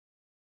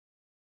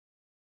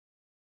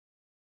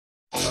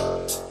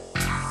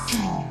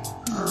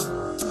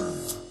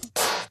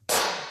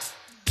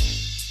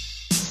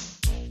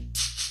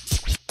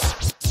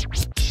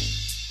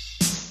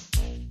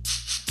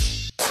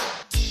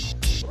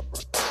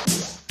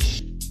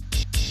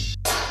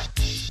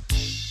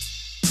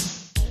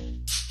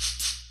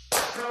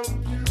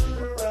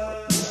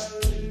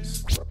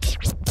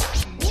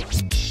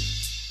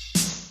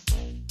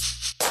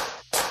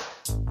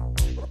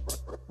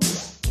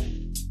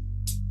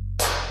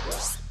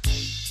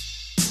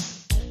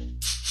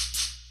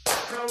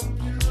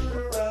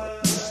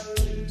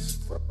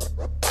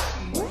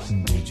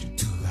Need you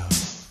to love.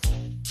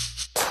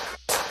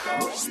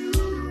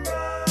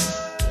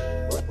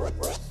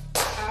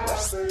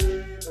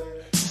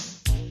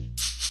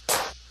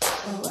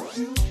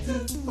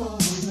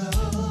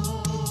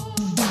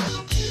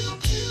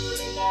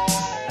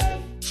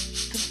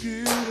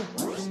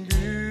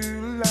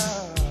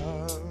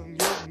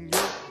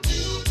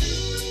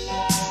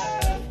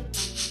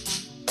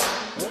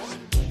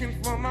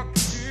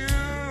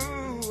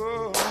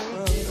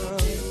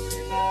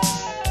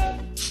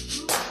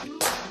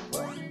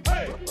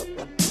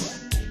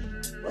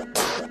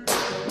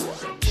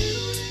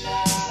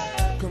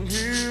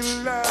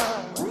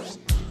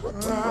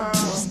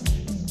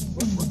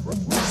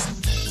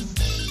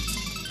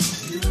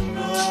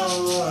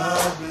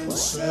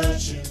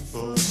 Searching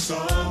for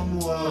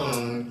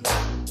someone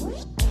who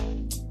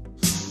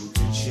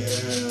can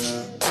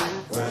share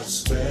that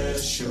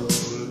special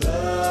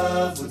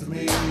love with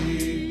me.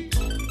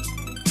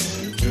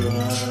 And your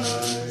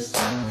eyes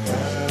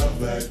have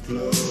that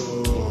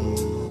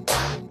glow.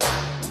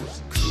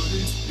 Could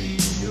it be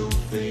your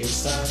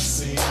face I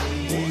see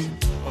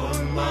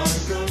on my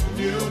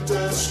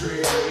computer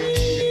screen?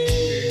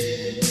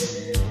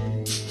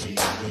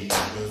 Be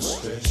the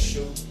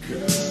special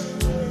girl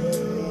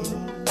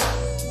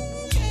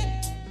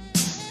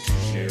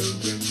in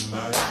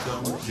my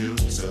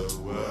computer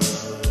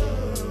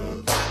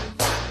world.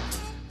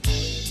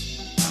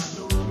 I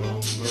no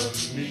longer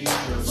need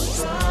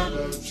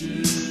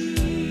astrology.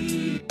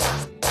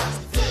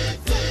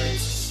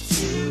 Thanks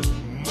to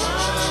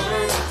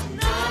modern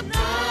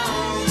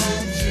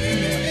technology.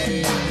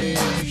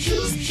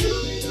 Shoot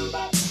me the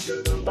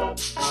bop,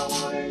 I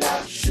wanna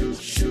love, shoot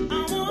me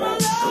the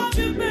bop,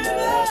 baby.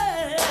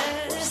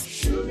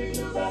 Shoot me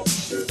the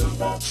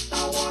bop, I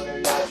wanna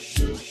love,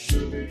 shoot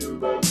me the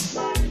bop.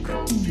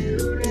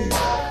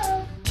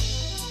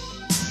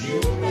 You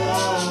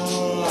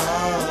know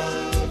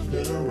I've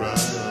been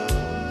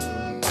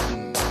around,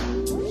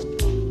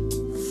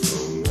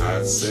 from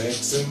hot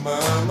sexy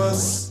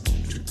mamas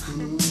to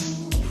cool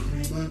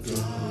prima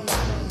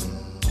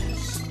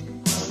donnas.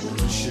 I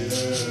wanna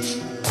share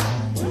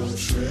your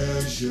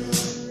treasure,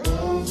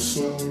 oh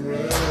so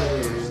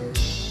rare.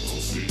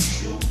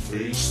 Official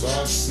face I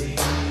see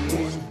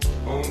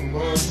on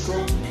my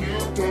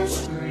computer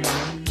screen.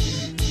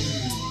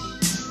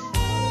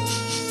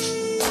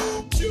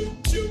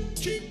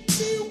 Keep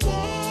me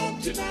warm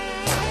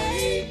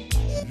tonight.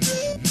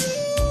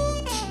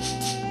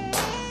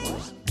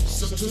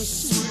 Such a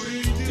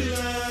sweet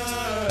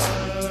delight.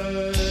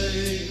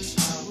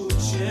 I will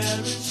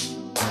cherish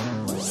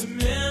the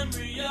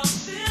memory of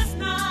this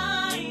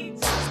night.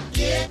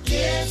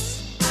 Yes,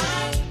 I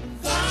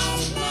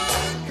found my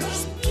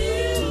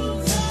computer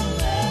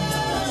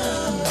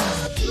love.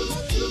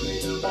 Shoot me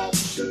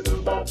the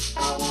bop, I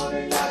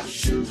wanna love,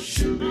 shoot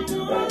me the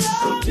bop,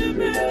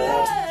 computer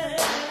love.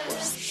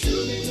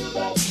 Shoot me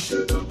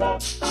the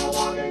bop, I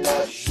wanna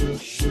love,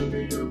 shoot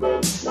me the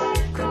bop, my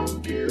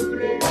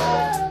computer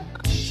love.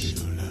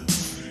 Digital love.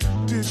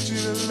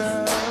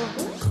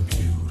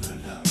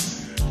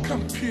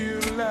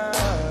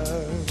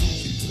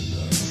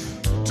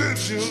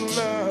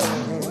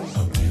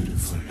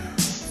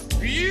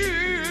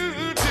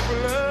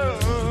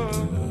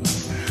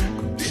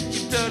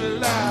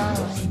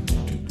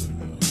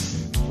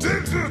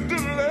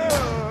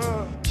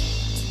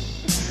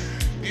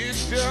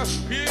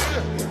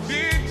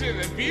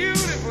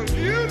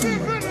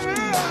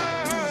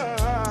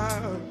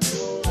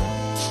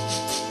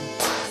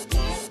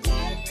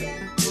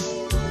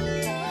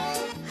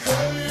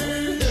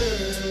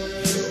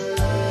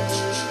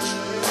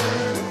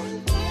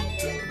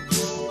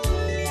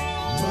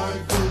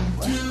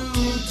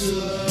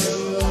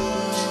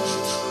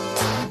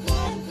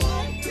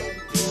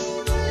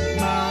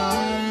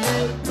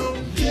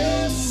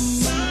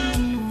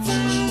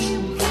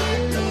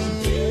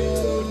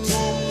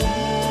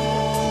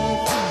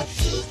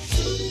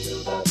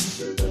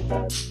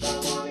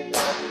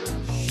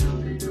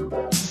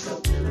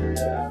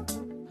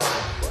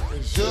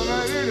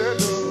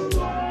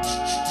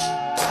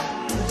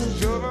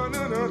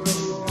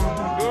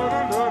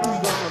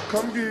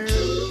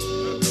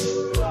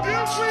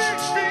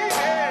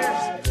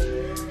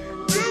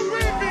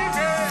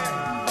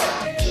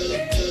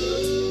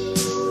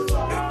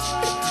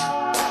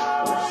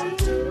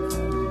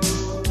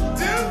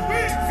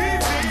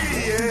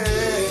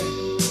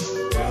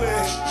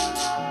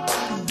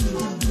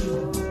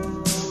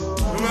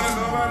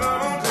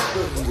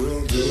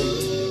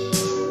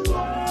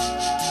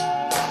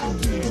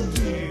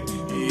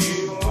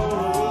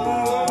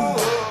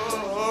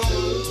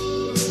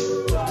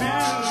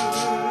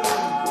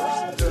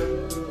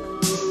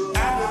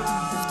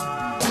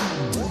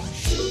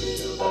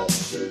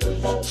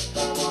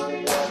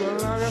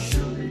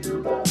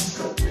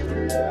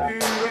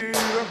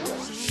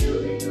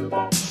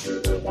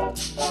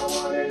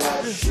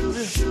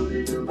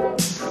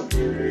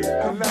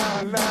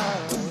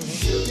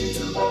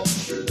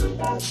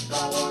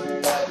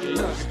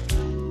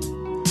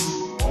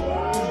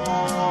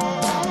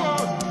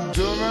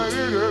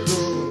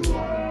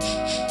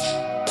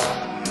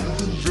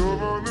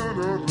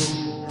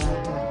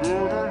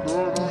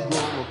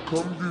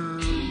 come good.